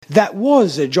That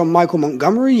was John Michael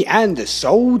Montgomery and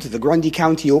Sold, the Grundy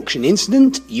County auction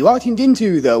incident. You are tuned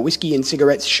into the Whiskey and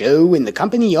Cigarettes show in the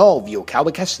company of your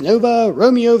Cowboy Casanova,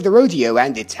 Romeo of the Rodeo,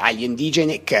 and Italian DJ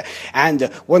Nick. And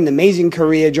what an amazing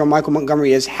career John Michael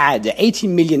Montgomery has had. 80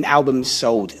 million albums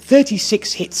sold,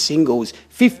 36 hit singles,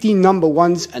 15 number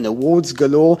ones, and awards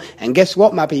galore. And guess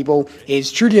what, my people? It's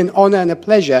truly an honor and a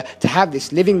pleasure to have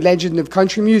this living legend of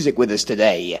country music with us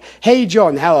today. Hey,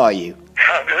 John, how are you?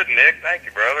 I'm good, Nick. Thank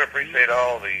you, brother. Appreciate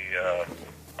all the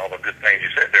good things you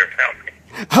said there about me.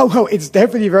 Oh, well, it's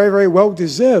definitely very, very well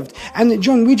deserved. And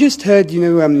John, we just heard,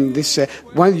 this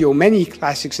one of your many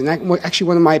classics, and actually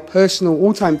one of my personal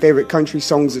all-time favorite country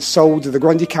songs that Sold, the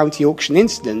Grundy County auction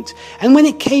incident. And when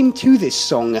it came to this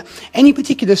song, any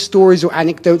particular stories or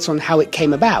anecdotes on how it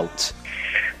came about?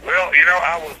 Well,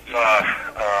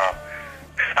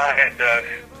 I had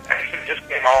actually just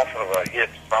came off of a hit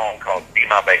song called "Be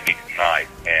My Baby Tonight,"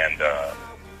 and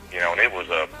and it was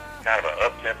a kind of an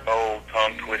up-tempo,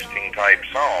 tongue-twisting type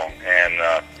song. And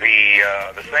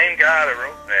the same guy that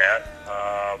wrote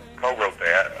that, co-wrote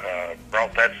that,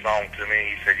 brought that song to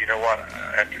me. He said, "You know what?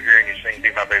 After hearing you sing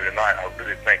 "Be My Baby Tonight, I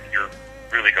really think you're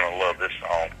really going to love this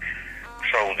song."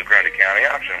 Sold the Grundy County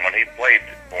auction. When he played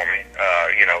it for me,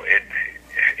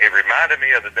 it reminded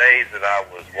me of the days that I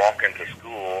was walking to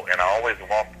school, and I always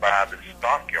walked by the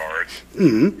stockyards,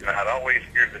 and I'd always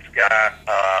hear this guy,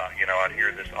 I'd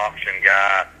hear this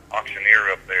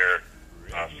auctioneer up there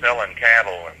selling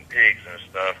cattle and pigs and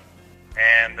stuff,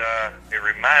 and it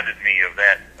reminded me of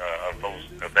that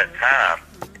time,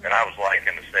 and I was like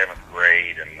in the 7th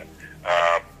grade, and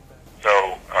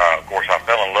of course, I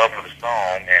fell in love with the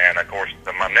song, and of course,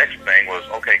 my next thing was,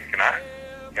 okay, can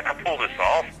I pull this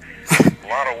off? A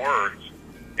lot of words,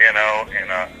 and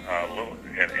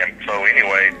so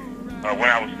anyway, when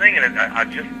I was singing it, I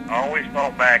always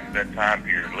thought back to that time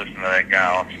period, listening to that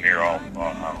guy auctioneer all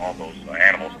those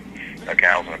animals,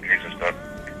 cows and pigs and stuff,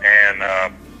 and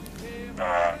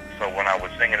so when I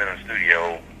was singing in the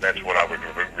studio, that's what I would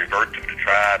revert to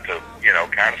try to,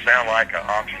 kind of sound like an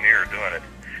auctioneer doing it,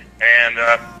 and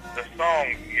the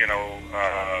song,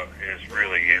 is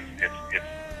really,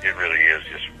 it really is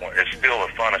it's still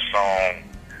the funnest song.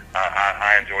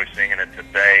 I enjoy singing it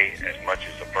today as much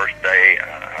as the first day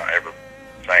I ever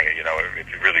sang it.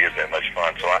 It really is that much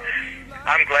fun. So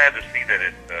I'm glad to see that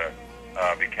it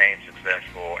became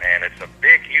successful, and it's a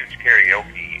big, huge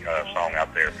karaoke song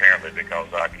out there apparently, because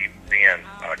I keep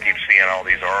seeing all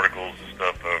these articles and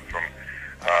stuff from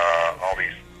all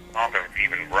these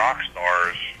even rock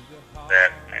stars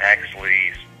that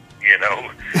actually,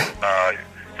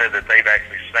 said that they've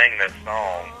actually sang that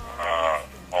song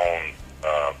on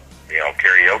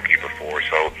karaoke before.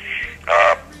 So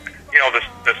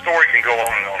the story can go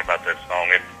on and on about that song.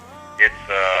 It's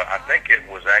I think it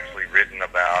was actually written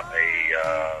about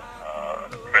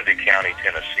Grundy County,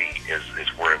 Tennessee is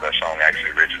where that song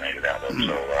actually originated out of.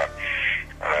 So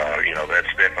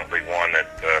that's definitely one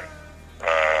that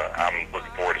I'm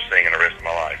looking forward to singing the rest of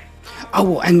my life.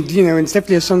 Oh, and it's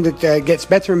definitely a song that gets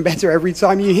better and better every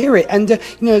time you hear it. And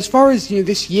as far as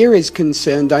this year is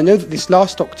concerned, I know that this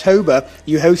last October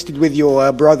you hosted with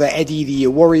your brother Eddie the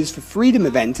Warriors for Freedom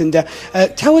event, and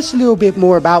tell us a little bit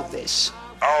more about this.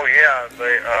 Oh yeah,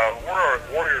 the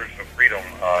Warriors for Freedom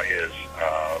is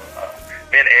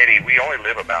me and Eddie. We only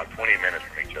live about 20 minutes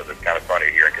from each other. It's kind of funny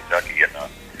here in Kentucky, and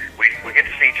we get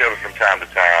to see each other from time to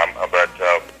time, but.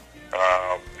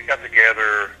 We got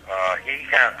together.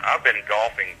 I've been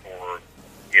golfing for,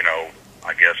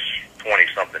 I guess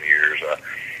 20-something years,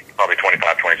 probably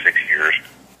 25, 26 years,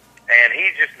 and he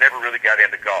just never really got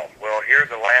into golf. Well, here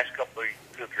the last couple of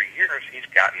 2 or 3 years, he's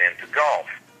gotten into golf.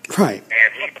 Right.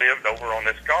 And he lived over on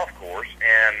this golf course,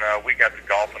 and we got to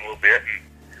golfing a little bit,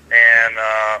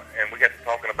 and we got to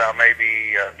talking about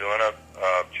maybe doing a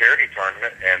charity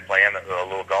tournament and playing a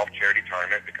little golf charity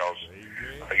tournament, because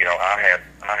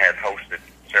I had hosted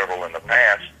several in the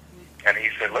past, and he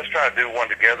said, let's try to do one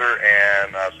together,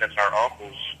 and since our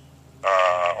uncles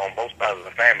on both sides of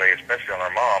the family, especially on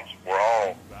our moms, we're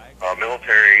all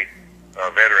military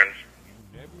veterans,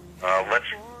 let's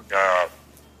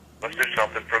do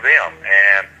something for them.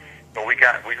 And so we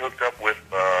hooked up with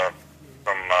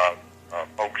some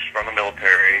folks from the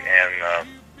military, and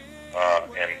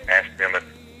asked them if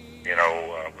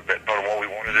what we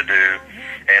wanted to do,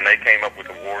 and they came up with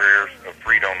the Warriors of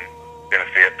Freedom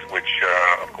benefit, which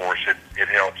of course it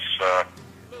helps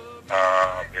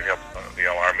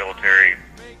our military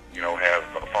have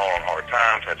fallen hard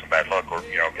times, had some bad luck, or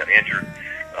got injured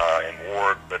in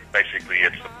war, but basically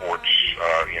it supports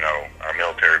our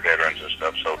military veterans and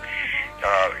stuff. So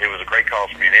it was a great cause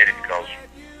for me and Eddie, because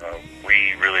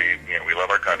we really we we love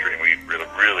our country, and we really,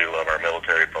 really love our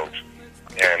military folks.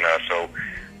 And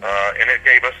and it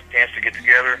gave us a chance to get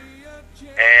together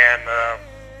and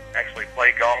actually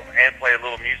play golf and play a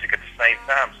little music at the same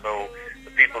time. So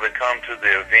the people that come to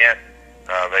the event,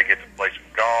 they get to play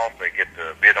some golf, they get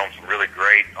to bid on some really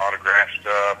great autograph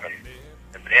stuff, and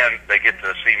then they get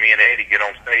to see me and Eddie get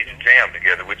on stage and jam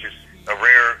together, which is a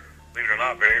rare, believe it or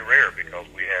not, very rare, because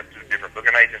we have two different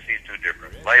booking agencies, two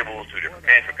different labels, two different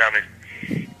management companies.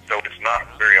 So it's not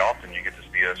very often you get to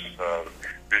see us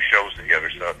do shows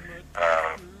together. So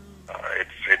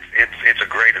it's a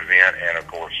great event, and of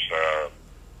course,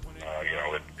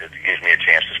 it gives me a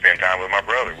chance to spend time with my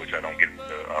brother, which I don't get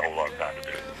a whole lot of time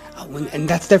to do. Oh, and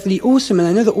that's definitely awesome. And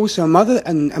I know that also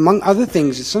among other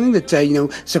things, it's something that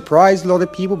surprised a lot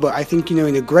of people, but I think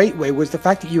in a great way, was the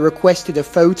fact that you requested a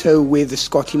photo with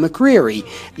Scotty McCreery,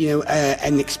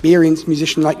 an experienced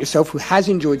musician like yourself who has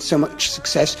enjoyed so much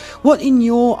success. What in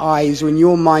your eyes or in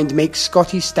your mind makes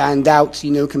Scotty stand out,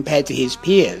 compared to his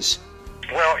peers?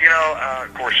 Well,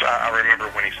 of course, I remember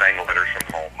when he sang Letters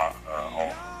from Home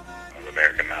on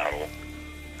American Idol,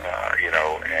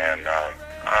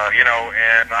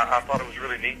 and I thought it was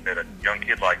really neat that a young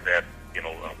kid like that,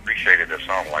 appreciated a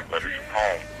song like Letters from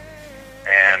Home.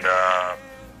 And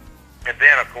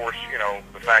then, of course,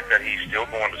 the fact that he's still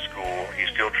going to school, he's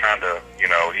still trying to, he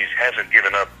hasn't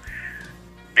given up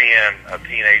being a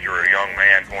teenager or a young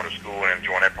man going to school and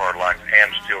enjoying that part of life,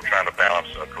 and still trying to balance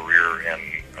a career and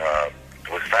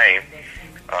with fame,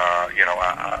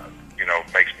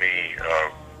 makes me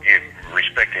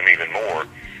respect him even more.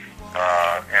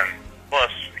 And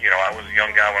plus, I was a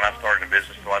young guy when I started in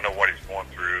business, so I know what he's going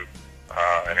through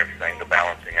and everything, the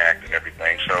balancing act and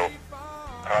everything. So,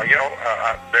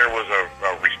 there was a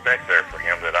respect there for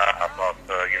him that I thought,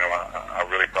 I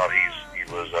really thought he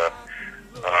was a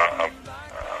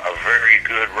very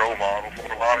good role model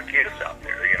for a lot of kids out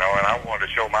there, and I wanted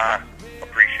to show my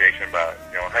appreciation by,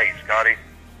 hey, Scotty,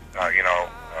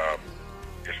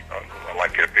 just I'd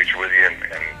like to get a picture with you and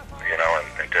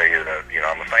tell you that,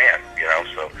 I'm a fan,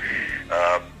 so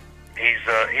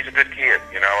he's a good kid,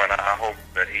 and I hope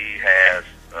that he has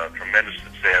tremendous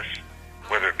success,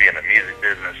 whether it be in the music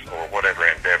business or whatever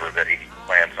endeavor that he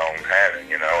plans on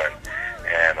having, and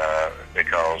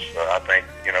because I think,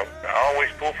 I always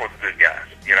pull for the good guys,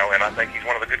 and I think he's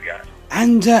one of the good guys.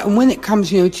 And when it comes,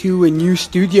 to new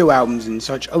studio albums and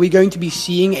such, are we going to be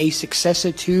seeing a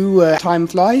successor to Time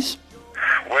Flies?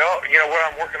 Well,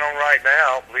 what I'm working on right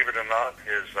now, believe it or not,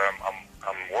 is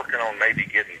I'm working on maybe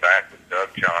getting back with Doug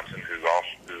Johnson, who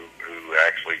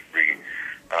actually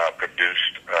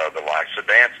produced the Life's a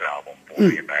Dance album for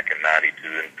me back in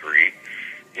 '92 and '3.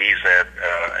 He's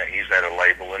at a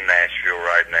label in Nashville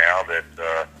right now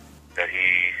that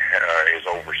he is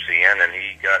overseeing, and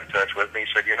he got in touch with me. He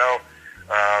said,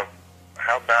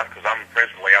 how about, because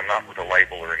I'm not with a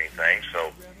label or anything,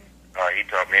 so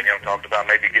me and him talked about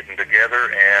maybe getting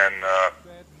together and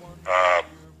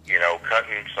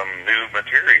cutting some new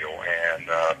material, and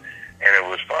it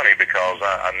was funny because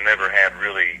I never had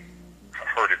really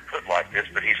heard it put like this,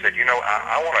 but he said,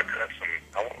 I want to cut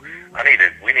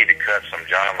we need to cut some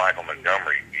John Michael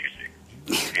Montgomery music,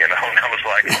 and I was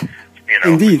like,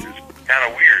 Indeed. It's kind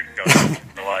of weird,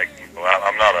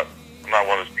 I'm not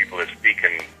one of those people that speak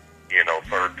in,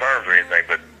 third terms or anything,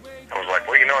 but I was like,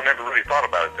 well, I never really thought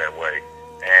about it that way.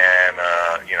 And,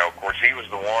 of course, he was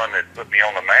the one that put me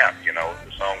on the map,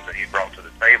 the songs that he brought to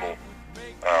the table,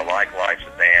 like Life's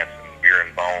a Dance and Beer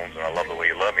and Bones and I Love the Way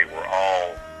You Love Me, were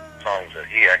all songs that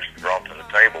he actually brought to the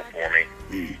table for me,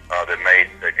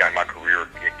 that got my career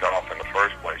kicked off in the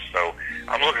first place. So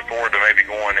I'm looking forward to maybe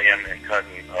going in and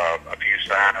cutting a few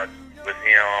sides with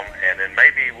him, and then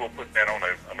maybe we'll put that on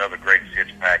another Greatest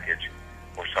Hits package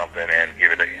or something, and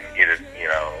give it a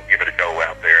go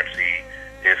out there and see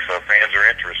if fans are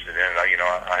interested in it.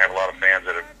 I have a lot of fans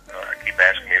that keep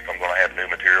asking me if I'm going to have new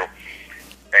material,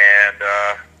 and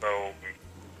so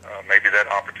maybe that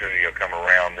opportunity will come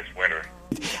around this winter.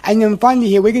 And then finally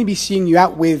here, we're going to be seeing you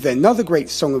out with another great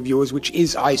song of yours, which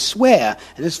is I Swear.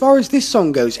 And as far as this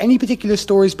song goes, any particular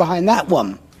stories behind that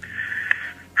one?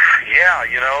 Yeah,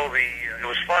 it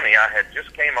was funny. I had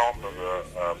just came off of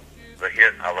the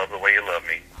hit I Love the Way You Love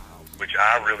Me, which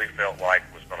I really felt like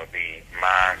was going to be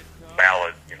my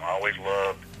ballad. I always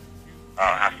loved,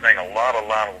 I sang a lot of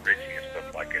Lionel Richie and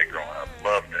stuff like that growing up.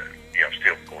 Loved it.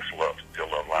 Still, of course, still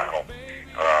love Lionel.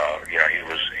 He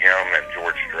was him and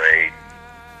George Strait.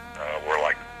 Were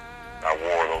like, I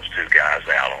wore those two guys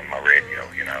out on my radio,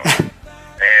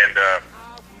 And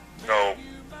so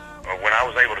when I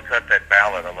was able to cut that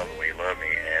ballad, I Love the Way You Love Me,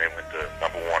 and it went to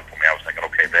 #1 for me, I was thinking,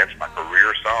 okay, that's my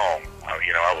career song.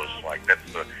 I was like, that's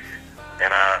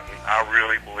and I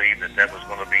really believed that was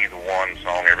going to be the one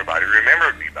song everybody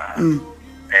remembered me by. And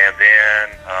then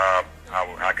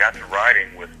I got to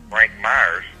writing with Frank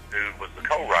Myers, who was the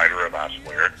co-writer of I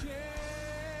Swear,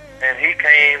 and he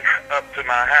came up to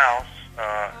my house,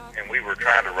 and we were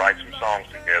trying to write some songs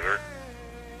together,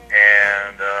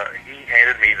 and he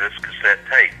handed me this cassette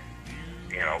tape,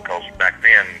 because back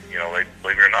then,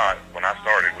 believe it or not, when I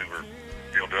started, we were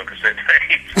still doing cassette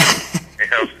tapes.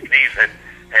 These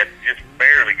had just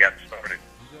barely got started.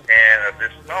 And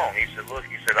this song, he said, look,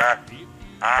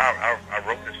 I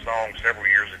wrote this song several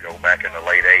years ago, back in the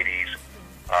late 80s.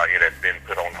 It had been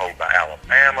put on hold by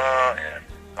Alabama, and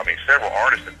several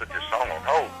artists had put this song on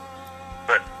hold,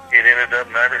 but it ended up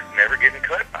never getting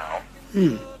cut by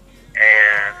them.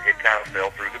 And it kind of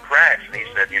fell through the cracks. And he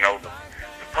said, the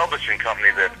publishing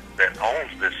company that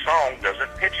owns this song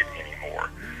doesn't pitch it anymore.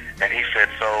 And he said,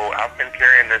 so I've been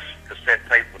carrying this cassette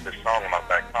tape with this song in my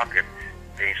back pocket.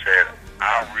 And he said,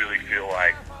 I really feel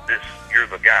like you're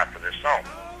the guy for this song.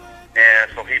 And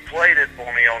so he played it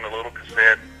for me on the little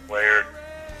cassette player,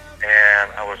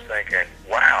 and I was thinking,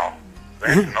 wow,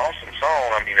 that's an awesome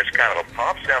song. It's kind of a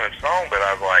pop-sounding song, but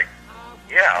I was like,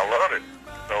 yeah, I love it.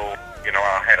 So,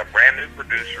 I had a brand new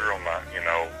producer on my,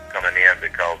 coming in,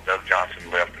 because Doug Johnson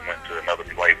left and went to another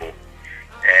label.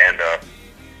 And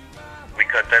we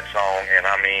cut that song, and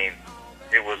I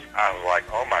was like,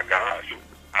 oh my gosh,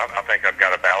 I think I've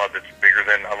got a ballad that's bigger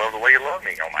than I Love the Way You Love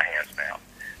Me on my hands now.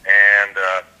 And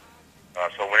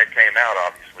so when it came out,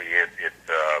 obviously,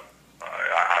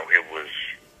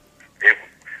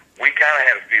 we kind of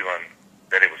had a feeling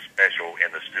that it was special in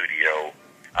the studio.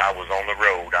 I was on the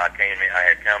road. I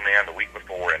had come in the week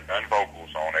before and done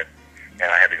vocals on it, and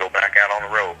I had to go back out on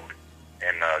the road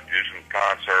and do some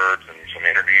concerts and some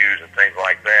interviews and things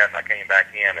like that. And I came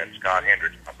back in, and Scott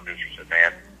Hendricks, my producer, said,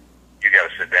 man, you got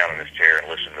to sit down in this chair and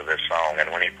listen to this song.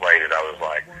 And when he played it, I was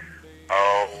like,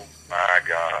 oh my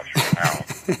gosh, wow.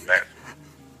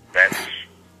 That's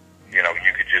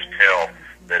you could just tell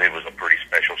that it was a pretty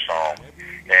special song.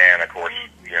 And of course,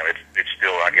 it's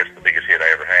still, I guess, the biggest hit I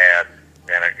ever had.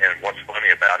 And what's funny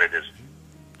about it is,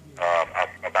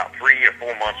 about 3 or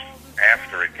 4 months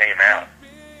after it came out,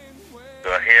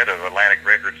 the head of Atlantic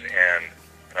Records in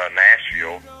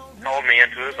Nashville called me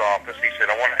into his office. He said,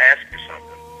 I want to ask you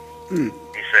something.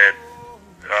 He said,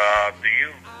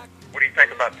 what do you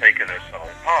think about taking this on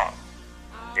pop?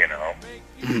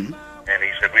 And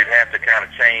he said, we'd have to kind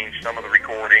of change some of the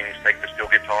recordings, take the steel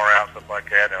guitar out, stuff like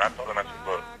that. And I told him, I said,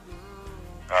 look,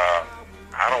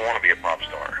 I don't want to be a pop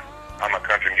star. I'm a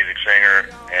country music singer,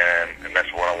 and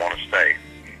that's what I want to stay.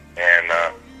 And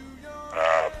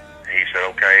he said,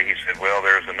 okay. He said, well,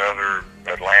 there's another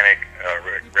Atlantic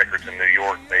Records in New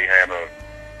York. They have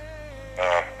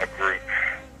a group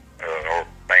or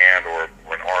band or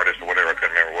an artist or whatever. I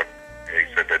couldn't remember what. He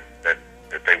said that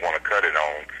they want to cut it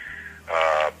on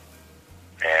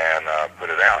and put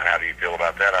it out. How do you feel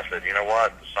about that? I said, you know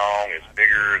what? The song is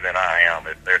bigger than I am.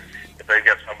 If they've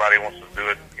got somebody who wants to do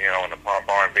it, in the pop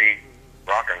R&B,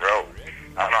 rock and roll,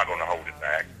 I'm not going to hold it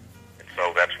back. And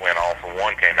so that's when All for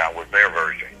One came out with their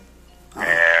version.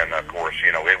 And of course,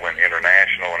 it went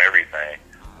international and everything.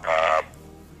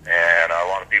 And a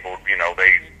lot of people,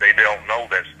 they don't know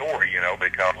that story,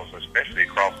 because especially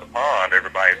across the pond,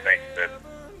 everybody thinks that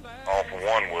All for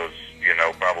One was,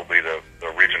 probably the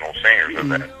original singers of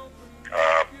that. And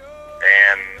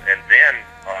then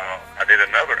I did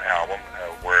another album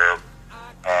where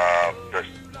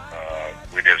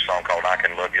we did a song called I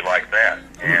Can Love You Like That.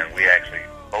 And we actually,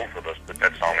 both of us, put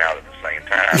that song out at the same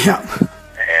time. Yeah.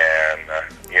 And,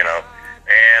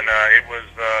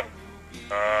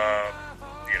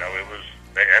 it was,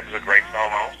 that was a great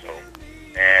song also.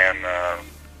 And,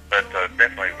 but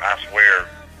definitely, I swear,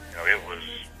 it was,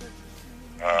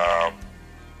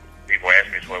 people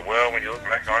ask me, well, when you look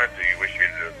back on it, do you wish you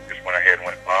just went ahead and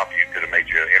went pop? You could have made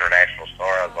you an international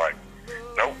star. I was like,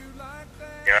 nope.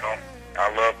 I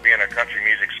love being a country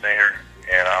music singer,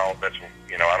 and I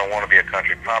don't want to be a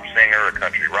country pop singer, a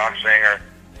country rock singer,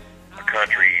 a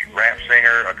country rap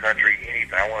singer, a country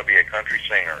anything. I want to be a country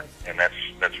singer, and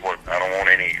that's what I don't want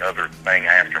any other thing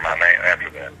after my name after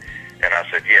that. And I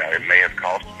said, yeah, it may have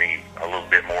cost me a little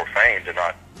bit more fame to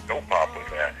not go pop with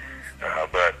that,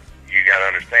 but you got to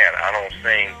understand, I don't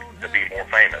sing to be more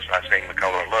famous. I sing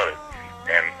because I love it,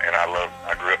 and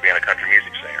I grew up being a country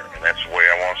music singer, and that's the way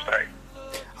I want to stay.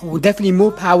 I Well, definitely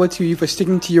more power to you for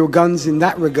sticking to your guns in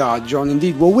that regard, John,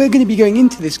 indeed. Well, we're going to be going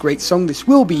into this great song. This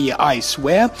will be I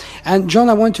Swear. And, John,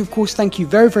 I want to, of course, thank you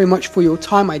very, very much for your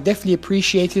time. I definitely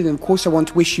appreciate it. And, of course, I want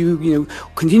to wish you,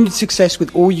 continued success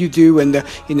with all you do and,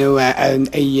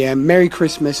 a Merry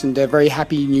Christmas and a very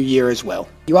Happy New Year as well.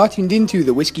 You are tuned into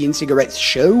the Whiskey and Cigarettes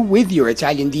show with your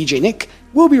Italian DJ Nick.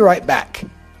 We'll be right back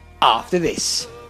after this.